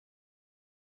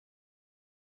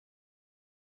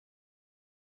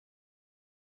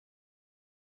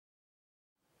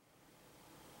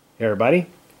Everybody.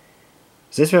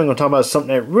 So this video I'm going to talk about something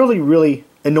that really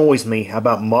annoys me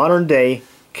about modern day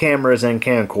cameras and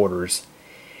camcorders.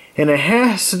 And it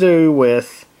has to do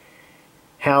with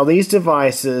how these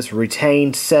devices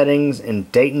retain settings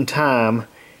and date and time.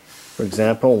 For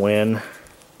example, when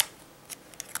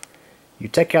you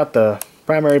take out the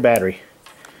primary battery.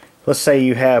 Let's say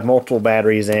you have multiple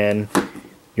batteries and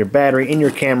your battery in your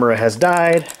camera has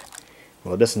died.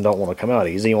 Well, this one don't want to come out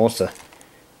easy. It wants to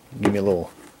give me a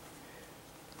little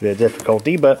bit of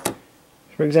difficulty, but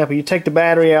for example, you take the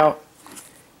battery out,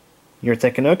 you're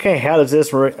thinking, okay, how does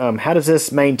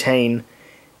this maintain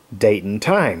date and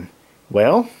time?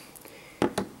 Well,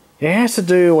 it has to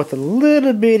do with a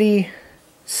little bitty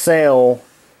cell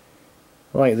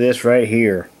like this right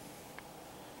here.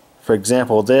 For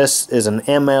example, this is an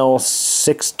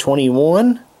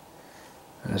ML621.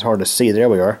 It's hard to see. There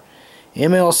we are.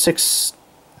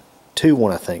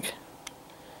 ML621, I think.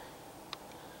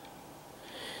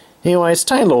 Anyway, it's a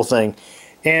tiny little thing.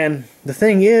 And the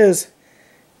thing is,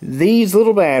 these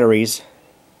little batteries,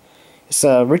 it's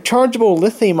a rechargeable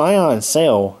lithium-ion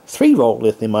cell, 3-volt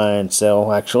lithium-ion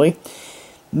cell actually,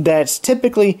 that's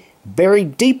typically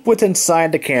buried deep within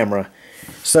inside the camera,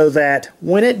 so that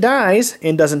when it dies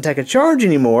and doesn't take a charge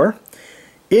anymore,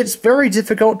 it's very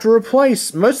difficult to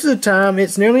replace. Most of the time,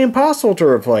 it's nearly impossible to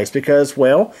replace because,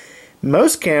 well,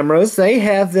 most cameras, they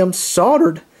have them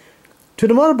soldered to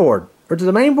the motherboard or to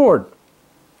the main board.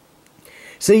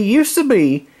 See, it used to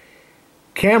be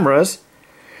cameras,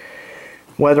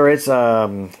 whether it's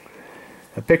a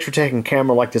picture-taking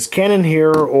camera like this Canon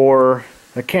here or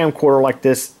a camcorder like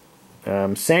this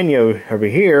Sony over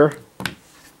here,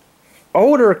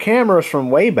 older cameras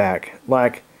from way back,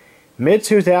 like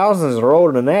mid-2000s or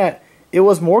older than that, it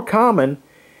was more common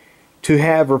to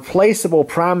have replaceable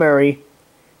primary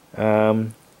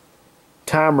time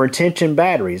retention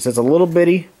batteries. It's a little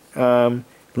bitty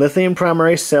lithium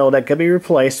primary cell that could be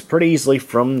replaced pretty easily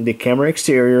from the camera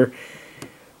exterior,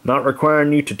 not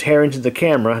requiring you to tear into the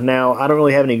camera. Now, I don't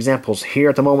really have any examples here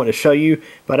at the moment to show you,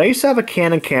 but I used to have a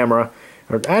Canon camera,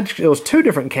 or actually it was two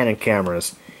different Canon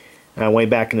cameras way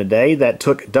back in the day that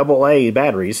took AA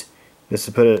batteries. Just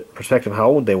to put it in perspective how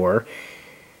old they were.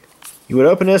 You would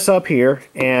open this up here,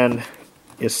 and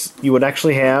you would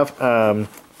actually have the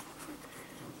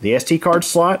SD card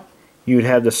slot. You would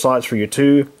have the slots for your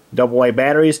two AA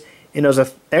batteries, and there's an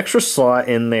extra slot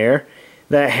in there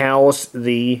that housed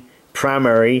the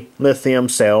primary lithium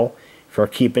cell for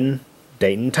keeping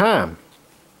date and time,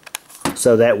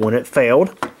 so that when it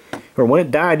failed or when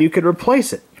it died, you could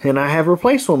replace it. And I have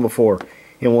replaced one before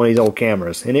in one of these old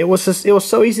cameras, and it was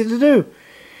so easy to do.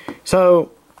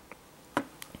 So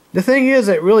the thing is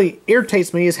that really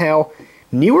irritates me is how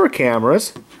newer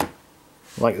cameras,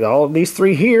 like all of these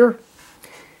three here,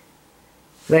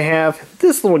 they have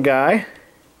this little guy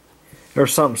or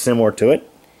something similar to it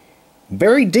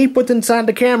buried deep within inside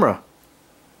the camera.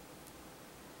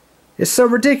 It's so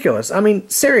ridiculous. I mean,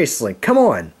 seriously, come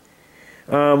on.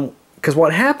 Because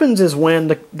what happens is when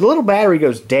the little battery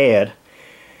goes dead,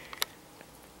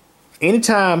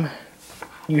 anytime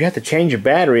you have to change your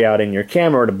battery out in your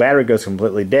camera or the battery goes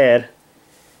completely dead,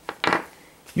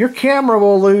 your camera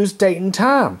will lose date and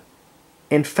time.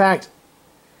 In fact,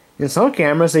 in some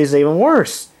cameras, it's even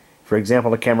worse. For example,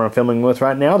 the camera I'm filming with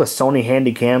right now, the Sony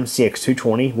Handycam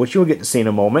CX220, which you'll get to see in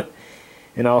a moment,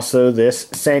 and also this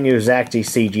Sanyo Zacti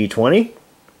CG20.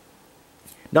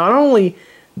 Not only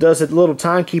does the little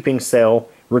timekeeping cell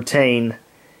retain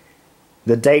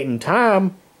the date and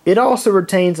time, it also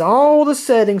retains all the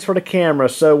settings for the camera,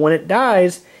 so when it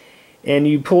dies and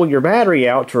you pull your battery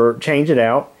out to change it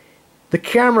out, the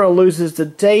camera loses the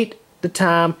date, the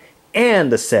time,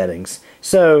 and the settings.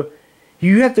 So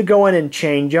you have to go in and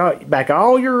change back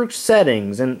all your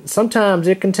settings, and sometimes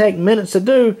it can take minutes to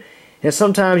do, and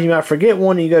sometimes you might forget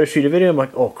one and you go to shoot a video and I'm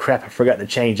like, oh crap, I forgot to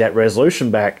change that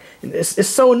resolution back. It's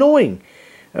so annoying.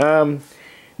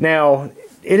 Now,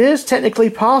 it is technically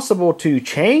possible to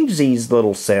change these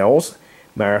little cells.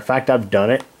 Matter of fact, I've done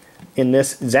it in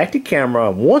this Zacti camera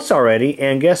once already,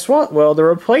 and guess what? Well, the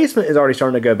replacement is already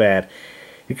starting to go bad.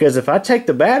 Because if I take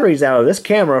the batteries out of this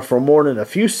camera for more than a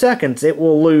few seconds, it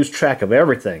will lose track of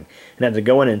everything. And I have to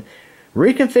go in and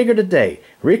reconfigure the date,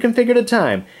 reconfigure the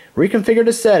time, reconfigure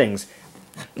the settings,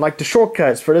 like the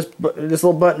shortcuts for this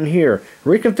little button here,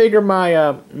 reconfigure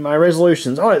my my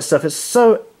resolutions, all that stuff. It's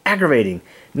so aggravating.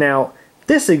 Now,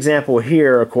 this example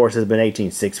here, of course, has been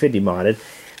 18650 modded.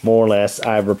 More or less,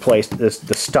 I've replaced the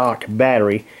stock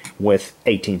battery with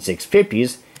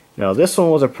 18650s. Now, this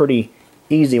one was a pretty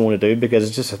easy one to do because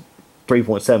it's just a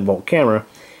 3.7 volt camera.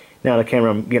 Now the camera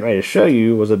I'm getting ready to show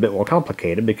you was a bit more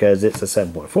complicated because it's a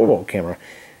 7.4 volt camera.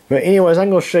 But anyways, I'm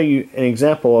going to show you an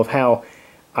example of how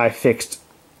I fixed,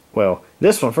 well,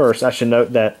 this one first. I should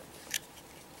note that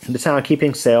the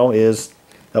timekeeping cell is,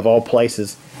 of all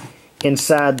places,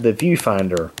 inside the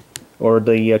viewfinder, or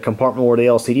the compartment where the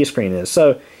LCD screen is.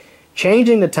 So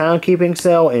changing the timekeeping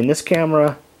cell in this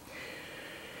camera,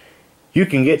 you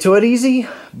can get to it easy,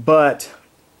 but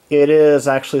it is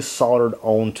actually soldered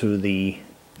onto the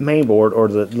main board, or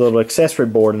the little accessory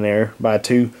board in there, by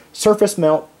two surface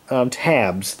mount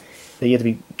tabs that you have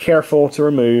to be careful to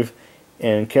remove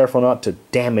and careful not to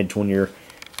damage when you're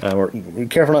or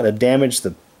careful not to damage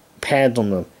the pads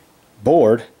on the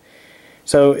board.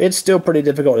 So it's still pretty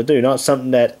difficult to do, not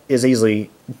something that is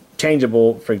easily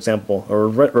changeable, for example, or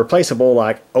replaceable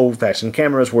like old-fashioned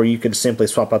cameras where you could simply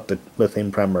swap out the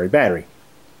lithium primary battery.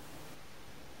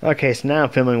 Okay, so now I'm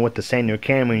filming with the Sony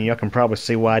camera, and y'all can probably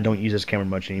see why I don't use this camera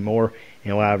much anymore,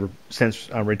 and why since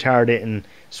I retired it and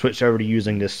switched over to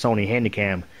using this Sony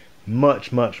Handycam. Much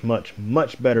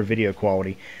better video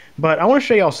quality. But I want to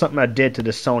show y'all something I did to the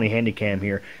Sony Handycam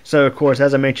here. So of course,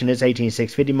 as I mentioned, it's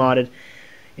 18650 modded,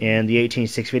 and the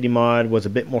 18650 mod was a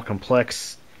bit more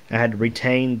complex. I had to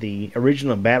retain the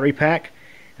original battery pack.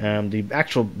 The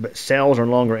actual cells are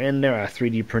no longer in there. I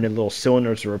 3D printed little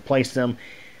cylinders to replace them.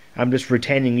 I'm just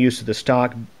retaining use of the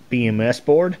stock BMS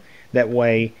board. That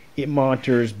way it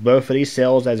monitors both of these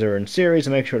cells as they're in series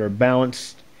and make sure they're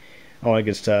balanced, all that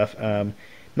good stuff.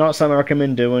 Not something I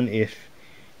recommend doing if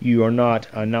you are not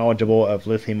knowledgeable of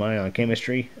lithium-ion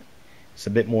chemistry. It's a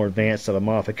bit more advanced of a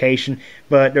modification,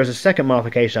 but there's a second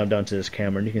modification I've done to this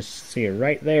camera, and you can see it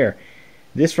right there.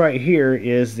 This right here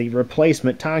is the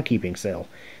replacement timekeeping cell.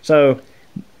 So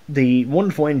the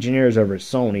wonderful engineers over at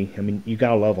Sony, I mean, you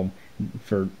gotta love them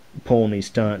for pulling these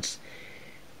stunts.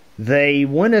 They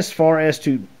went as far as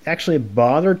to actually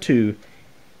bother to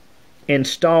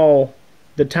install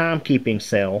the timekeeping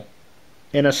cell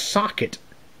in a socket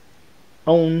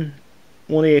on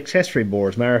one of the accessory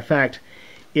boards. Matter of fact,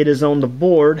 it is on the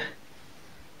board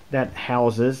that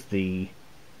houses the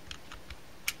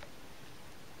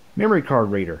memory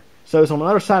card reader. So it's on the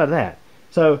other side of that.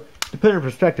 So to put it in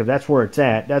perspective, that's where it's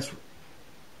at. That's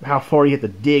how far you have to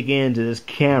dig into this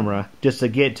camera just to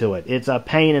get to it. It's a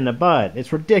pain in the butt.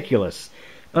 It's ridiculous.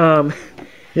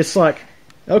 It's like,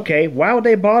 okay, why would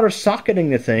they bother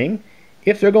socketing the thing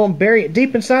if they're going to bury it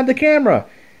deep inside the camera?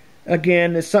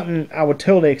 Again, it's something I would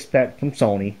totally expect from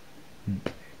Sony.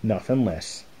 Nothing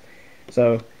less.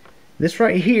 So this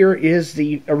right here is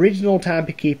the original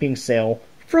timekeeping cell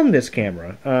from this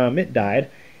camera. It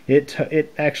died.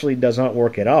 It actually does not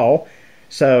work at all.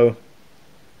 So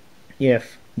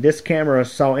if this camera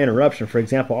saw interruption, for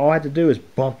example, all I had to do is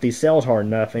bump these cells hard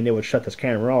enough and it would shut this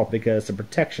camera off, because the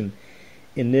protection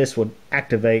in this would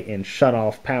activate and shut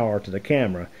off power to the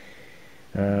camera.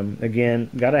 Again,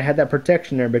 gotta have that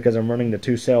protection there because I'm running the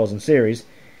two cells in series.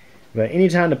 But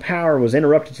anytime the power was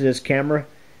interrupted to this camera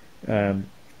from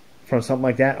something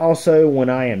like that, also when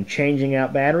I am changing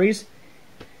out batteries,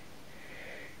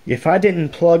 if I didn't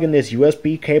plug in this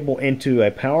USB cable into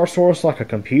a power source like a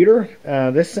computer,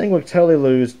 this thing would totally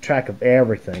lose track of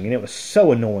everything, and it was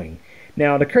so annoying.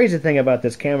 Now, the crazy thing about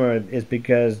this camera is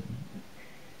because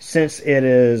since it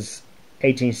is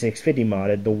 18650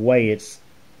 modded, the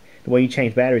way you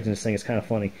change batteries in this thing is kind of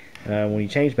funny. When you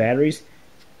change batteries,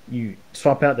 you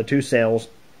swap out the two cells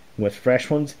with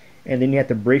fresh ones, and then you have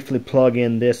to briefly plug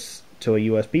in this to a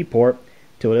USB port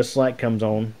till this light comes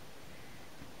on,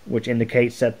 which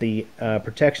indicates that the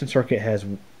protection circuit has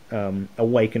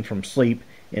awakened from sleep,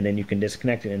 and then you can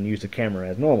disconnect it and use the camera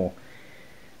as normal.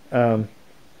 But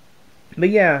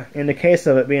yeah, in the case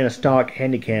of it being a stock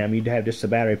Handycam, you'd have just a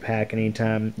battery pack, and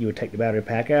anytime you would take the battery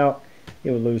pack out,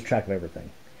 it would lose track of everything.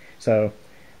 So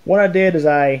what I did is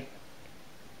I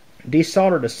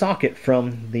desoldered a socket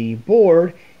from the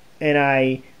board, and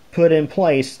I put in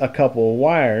place a couple of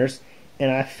wires, and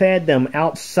I fed them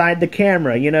outside the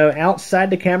camera,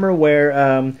 outside the camera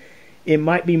where it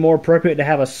might be more appropriate to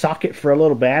have a socket for a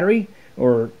little battery,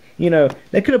 or,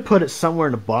 they could have put it somewhere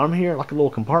in the bottom here, like a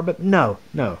little compartment. No.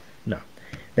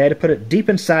 They had to put it deep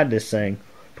inside this thing,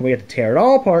 so we had to tear it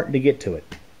all apart to get to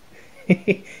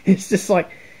it. It's just like,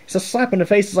 it's a slap in the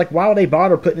face. It's like, why would they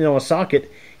bother putting it on a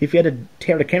socket if you had to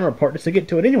tear the camera apart just to get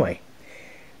to it anyway?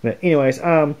 But anyways,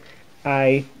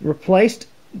 I replaced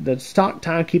the stock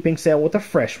timekeeping cell with a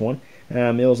fresh one.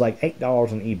 It was like $8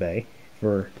 on eBay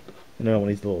for one of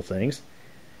these little things.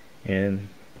 And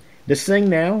this thing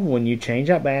now, when you change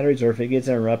out batteries, or if it gets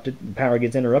interrupted, power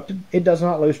gets interrupted, it does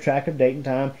not lose track of date and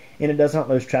time, and it does not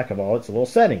lose track of all its little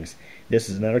settings. This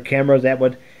is another camera that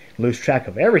would lose track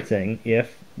of everything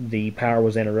if the power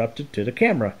was interrupted to the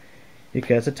camera,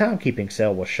 because the timekeeping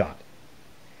cell was shot.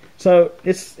 So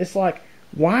it's like,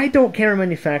 why don't camera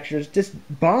manufacturers just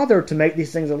bother to make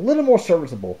these things a little more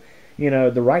serviceable? You know,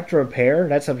 the right to repair,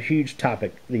 that's a huge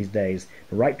topic these days.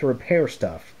 The right to repair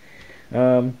stuff.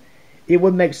 It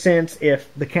would make sense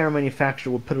if the camera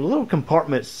manufacturer would put a little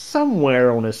compartment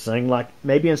somewhere on this thing, like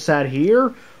maybe inside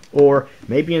here, or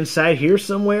maybe inside here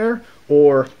somewhere,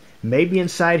 or maybe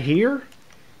inside here.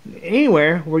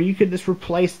 Anywhere where you could just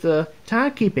replace the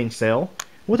timekeeping cell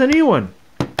with a new one.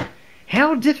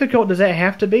 How difficult does that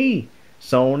have to be?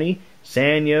 Sony,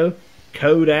 Sanyo,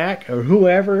 Kodak, or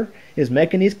whoever is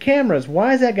making these cameras.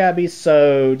 Why has that got to be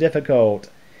so difficult?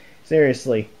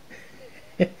 Seriously.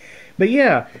 But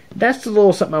yeah, that's a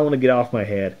little something I want to get off my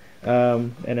head.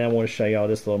 And I want to show y'all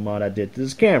this little mod I did to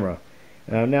this camera.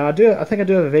 Now I think I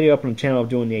do have a video up on the channel of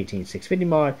doing the 18650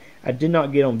 mod. I did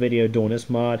not get on video doing this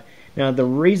mod. Now the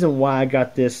reason why I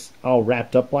got this all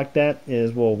wrapped up like that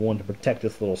is, well, one, to protect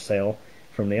this little cell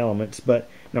from the elements, but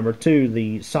number two,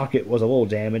 the socket was a little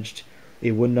damaged.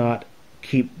 It would not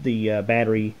keep the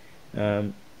battery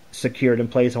secured in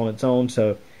place on its own,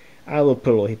 so I will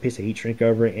put a little piece of heat shrink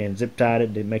over it and zip tied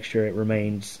it to make sure it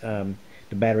remains, the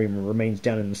battery remains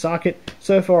down in the socket.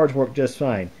 So far it's worked just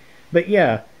fine. But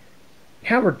yeah,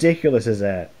 how ridiculous is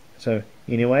that? So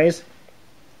anyways,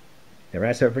 that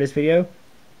wraps it up for this video.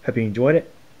 Hope you enjoyed it.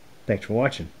 Thanks for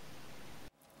watching.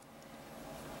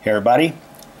 Hey everybody,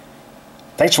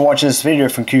 thanks for watching this video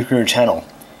from Q channel.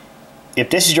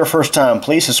 If this is your first time,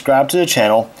 please subscribe to the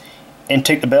channel and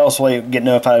tick the bell so you get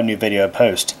notified of a new video I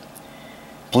post.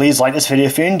 Please like this video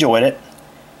if you enjoyed it,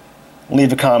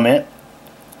 leave a comment,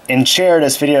 and share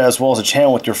this video as well as the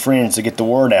channel with your friends to get the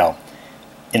word out.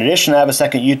 In addition, I have a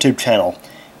second YouTube channel,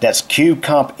 that's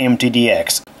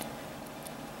QCompMTDX.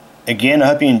 Again, I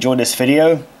hope you enjoyed this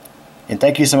video, and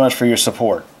thank you so much for your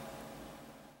support.